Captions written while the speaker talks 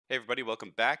Hey everybody,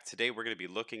 welcome back. Today we're going to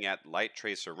be looking at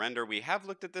LightTracer render. We have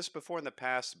looked at this before in the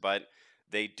past, but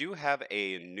they do have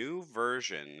a new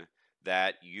version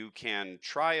that you can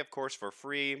try, of course, for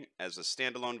free as a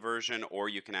standalone version, or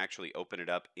you can actually open it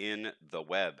up in the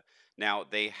web. Now,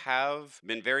 they have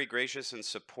been very gracious in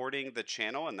supporting the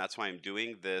channel, and that's why I'm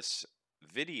doing this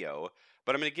video.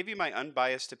 But I'm going to give you my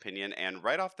unbiased opinion, and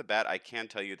right off the bat, I can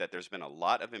tell you that there's been a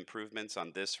lot of improvements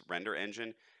on this render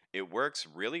engine. It works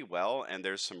really well, and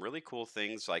there's some really cool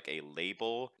things like a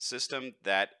label system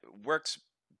that works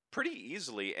pretty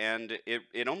easily, and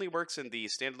it only works in the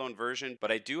standalone version,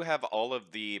 but I do have all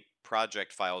of the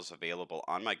project files available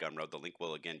on my Gumroad. The link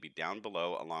will again be down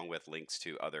below, along with links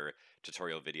to other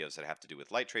tutorial videos that have to do with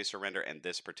LightTracer render and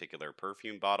this particular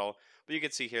perfume bottle. But you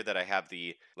can see here that I have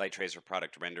the LightTracer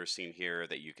product render scene here,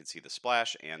 that you can see the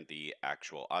splash and the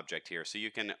actual object here. So you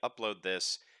can upload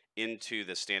this into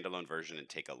the standalone version and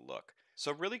take a look.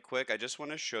 So really quick, I just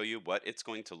want to show you what it's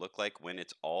going to look like when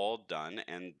it's all done,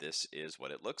 and this is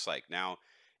what it looks like. Now,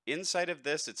 inside of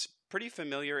this, it's pretty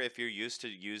familiar if you're used to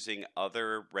using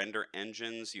other render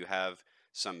engines. You have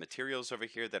some materials over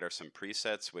here that are some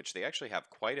presets, which they actually have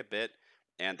quite a bit,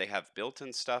 and they have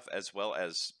built-in stuff as well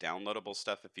as downloadable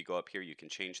stuff. If you go up here, you can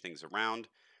change things around.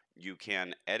 You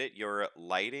can edit your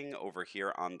lighting over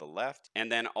here on the left.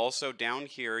 And then also down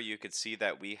here, you could see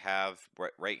that we have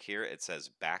right here, it says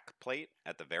backplate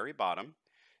at the very bottom.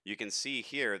 You can see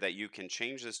here that you can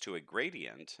change this to a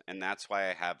gradient, and that's why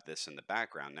I have this in the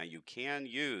background. Now you can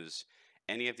use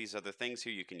any of these other things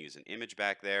here. You can use an image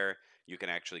back there. You can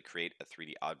actually create a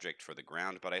 3D object for the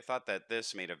ground, but I thought that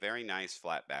this made a very nice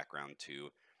flat background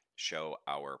to show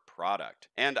our product.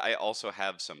 And I also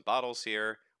have some bottles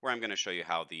here where I'm going to show you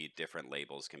how the different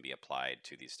labels can be applied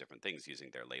to these different things using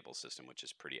their label system, which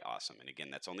is pretty awesome. And again,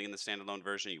 that's only in the standalone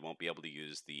version. You won't be able to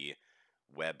use the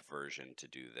web version to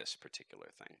do this particular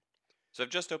thing. So I've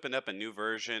just opened up a new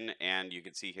version, and you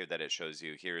can see here that it shows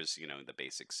you here's, the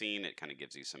basic scene. It kind of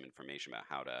gives you some information about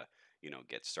how to,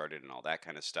 get started and all that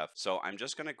kind of stuff. So I'm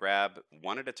just going to grab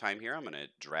one at a time here. I'm going to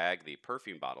drag the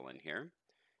perfume bottle in here.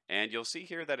 And you'll see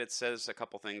here that it says a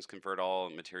couple things: convert all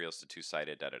materials to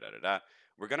two-sided, da da da da da.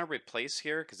 We're going to replace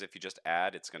here, because if you just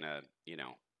add, it's going to,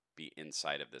 be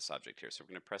inside of this object here. So we're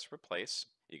going to press replace.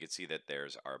 You can see that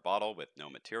there's our bottle with no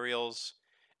materials.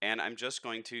 And I'm just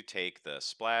going to take the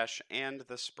splash and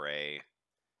the spray,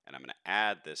 and I'm going to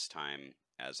add this time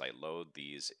as I load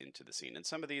these into the scene. And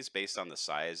some of these, based on the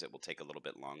size, it will take a little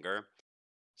bit longer.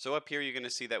 So up here, you're going to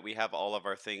see that we have all of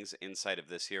our things inside of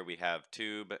this here. We have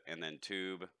tube and then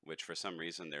tube, which for some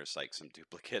reason there's like some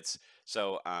duplicates.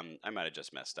 So I might have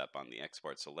just messed up on the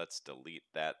export. So let's delete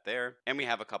that there. And we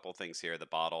have a couple things here: the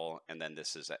bottle, and then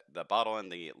this is the bottle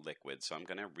and the liquid. So I'm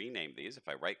going to rename these. If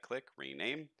I right click,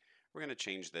 rename, we're going to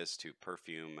change this to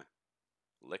perfume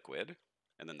liquid.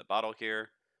 And then the bottle here,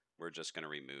 we're just going to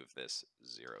remove this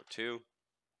 02.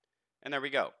 And there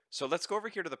we go. So let's go over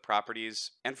here to the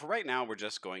properties. And for right now, we're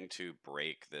just going to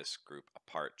break this group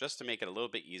apart just to make it a little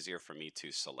bit easier for me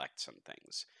to select some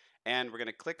things. And we're going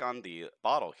to click on the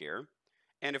bottle here.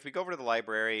 And if we go over to the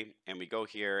library and we go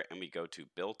here and we go to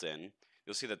built-in,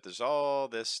 you'll see that there's all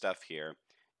this stuff here.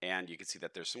 And you can see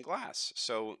that there's some glass.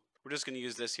 So we're just going to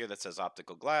use this here that says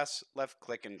Optical Glass. Left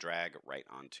click and drag right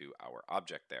onto our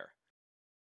object there.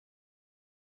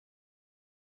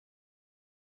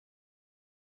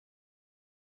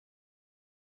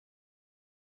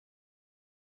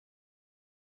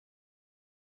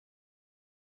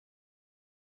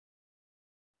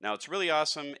 Now, what's really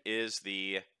awesome is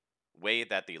the way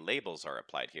that the labels are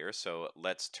applied here. So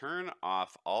let's turn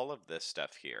off all of this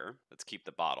stuff here. Let's keep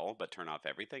the bottle, but turn off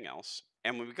everything else.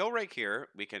 And when we go right here,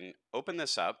 we can open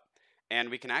this up,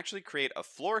 and we can actually create a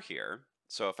floor here.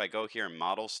 So if I go here in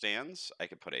model stands, I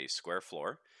could put a square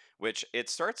floor, which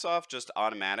it starts off just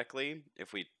automatically.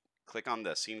 If we click on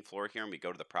the scene floor here and we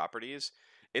go to the properties,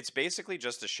 it's basically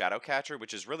just a shadow catcher,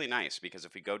 which is really nice, because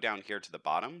if we go down here to the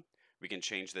bottom, we can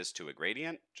change this to a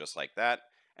gradient just like that.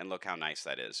 And look how nice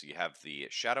that is. You have the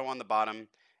shadow on the bottom,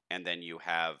 and then you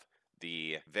have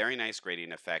the very nice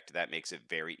gradient effect that makes it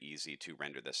very easy to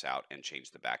render this out and change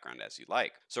the background as you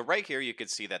like. So right here, you can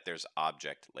see that there's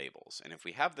object labels. And if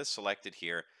we have this selected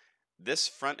here, this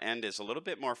front end is a little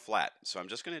bit more flat. So I'm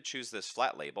just going to choose this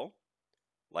flat label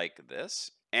like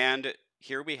this. And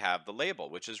here we have the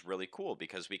label, which is really cool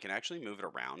because we can actually move it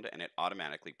around and it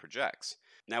automatically projects.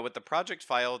 Now with the project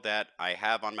file that I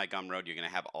have on my Gumroad, you're going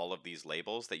to have all of these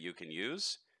labels that you can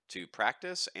use to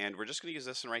practice. And we're just going to use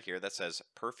this one right here that says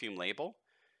perfume label.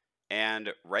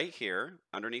 And right here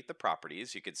underneath the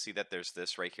properties, you can see that there's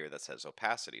this right here that says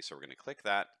opacity. So we're going to click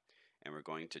that, and we're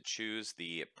going to choose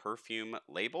the perfume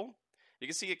label. You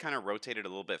can see it kind of rotated a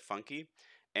little bit funky.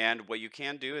 And what you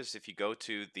can do is if you go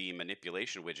to the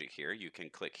manipulation widget here, you can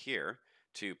click here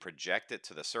to project it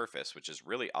to the surface, which is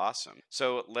really awesome.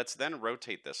 So let's then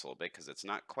rotate this a little bit because it's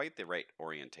not quite the right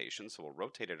orientation. So we'll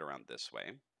rotate it around this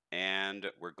way. And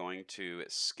we're going to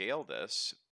scale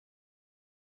this.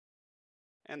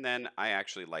 And then I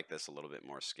actually like this a little bit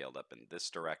more scaled up in this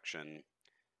direction.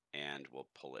 And we'll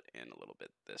pull it in a little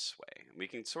bit this way. And we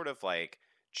can sort of like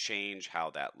change how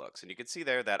that looks. And you can see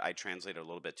there that I translated a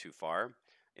little bit too far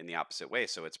in the opposite way.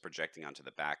 So it's projecting onto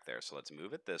the back there. So let's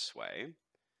move it this way.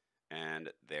 And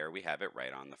there we have it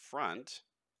right on the front,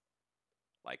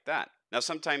 like that. Now,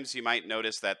 sometimes you might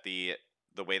notice that the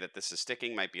way that this is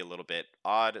sticking might be a little bit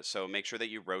odd. So make sure that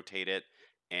you rotate it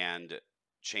and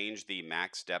change the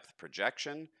max depth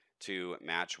projection to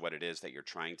match what it is that you're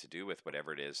trying to do with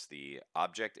whatever it is the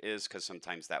object is, because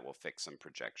sometimes that will fix some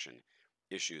projection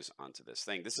issues onto this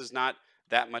thing. This is not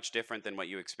that much different than what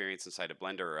you experience inside of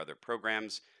Blender or other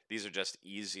programs. These are just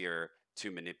easier to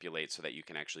manipulate so that you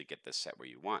can actually get this set where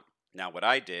you want. Now, what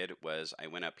I did was I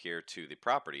went up here to the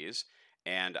properties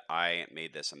and I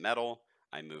made this a metal.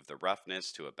 I moved the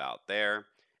roughness to about there,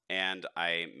 and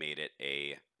I made it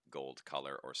a gold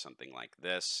color or something like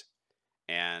this.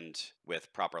 And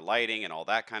with proper lighting and all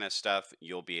that kind of stuff,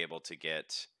 you'll be able to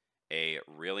get a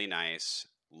really nice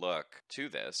look to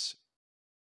this.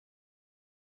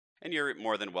 And you're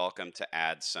more than welcome to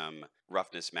add some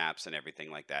roughness maps and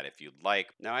everything like that if you'd like.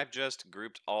 Now I've just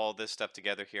grouped all this stuff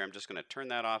together here. I'm just going to turn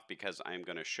that off because I'm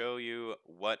going to show you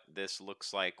what this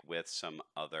looks like with some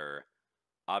other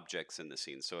objects in the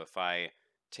scene. So if I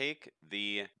take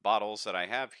the bottles that I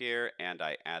have here and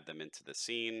I add them into the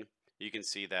scene, you can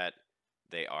see that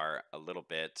they are a little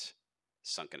bit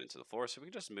sunken into the floor. So we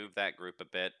can just move that group a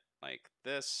bit like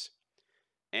this.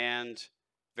 And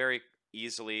very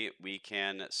easily we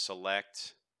can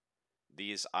select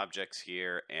these objects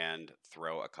here and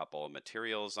throw a couple of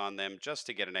materials on them just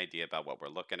to get an idea about what we're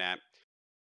looking at.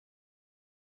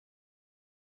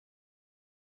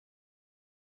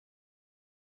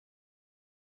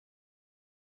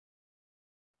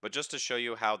 But just to show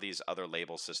you how these other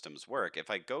label systems work, if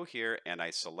I go here and I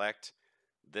select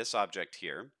this object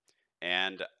here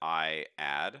and I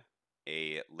add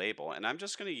a label, and I'm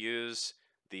just going to use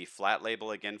the flat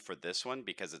label again for this one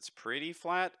because it's pretty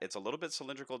flat. It's a little bit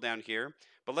cylindrical down here,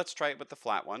 but let's try it with the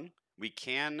flat one. We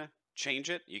can change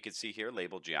it. You can see here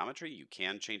label geometry. You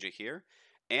can change it here.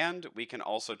 And we can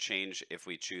also change, if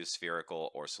we choose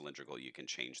spherical or cylindrical, you can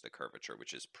change the curvature,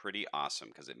 which is pretty awesome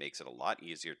because it makes it a lot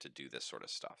easier to do this sort of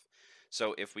stuff.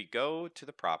 So if we go to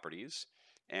the properties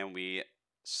and we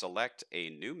select a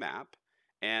new map,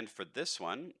 and for this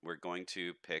one, we're going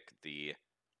to pick the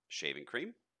shaving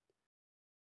cream.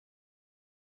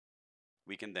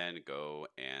 We can then go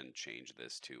and change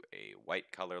this to a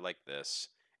white color like this.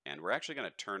 And we're actually going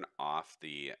to turn off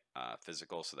the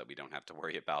physical so that we don't have to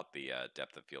worry about the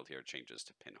depth of field here. It changes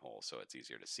to pinhole, so it's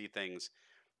easier to see things.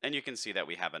 And you can see that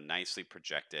we have a nicely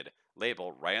projected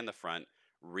label right on the front.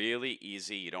 Really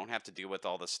easy. You don't have to deal with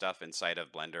all the stuff inside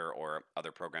of Blender or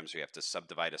other programs where you have to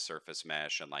subdivide a surface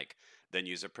mesh and like then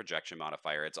use a projection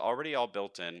modifier. It's already all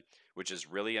built in, which is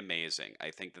really amazing.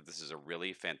 I think that this is a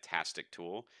really fantastic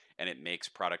tool and it makes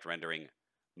product rendering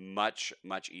much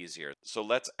easier. So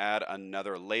let's add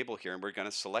another label here, and we're going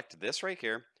to select this right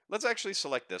here. Let's actually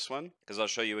select this one because I'll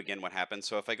show you again what happens.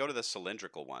 So if I go to the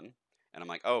cylindrical one and I'm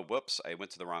like, oh, whoops, I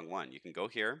went to the wrong one. You can go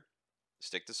here,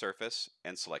 stick to surface,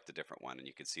 and select a different one. And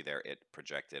you can see there it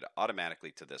projected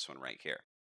automatically to this one right here.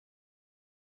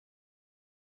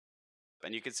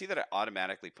 And you can see that it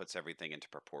automatically puts everything into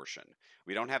proportion.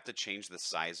 We don't have to change the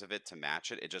size of it to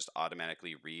match it. It just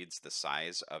automatically reads the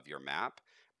size of your map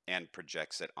and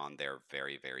projects it on there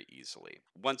very easily.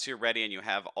 Once you're ready and you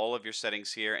have all of your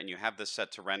settings here and you have this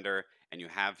set to render and you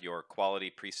have your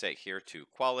quality preset here to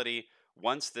quality,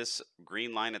 once this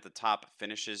green line at the top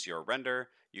finishes your render,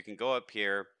 you can go up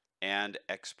here and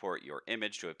export your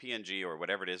image to a PNG or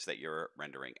whatever it is that you're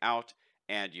rendering out,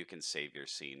 and you can save your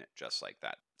scene just like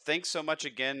that. Thanks so much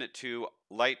again to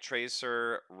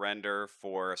LightTracer Render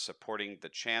for supporting the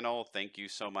channel. Thank you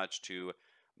so much to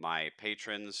my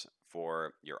patrons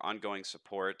for your ongoing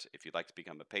support. If you'd like to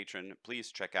become a patron,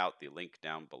 please check out the link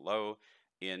down below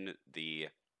in the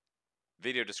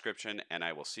video description, and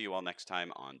I will see you all next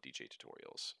time on DJ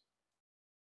Tutorials.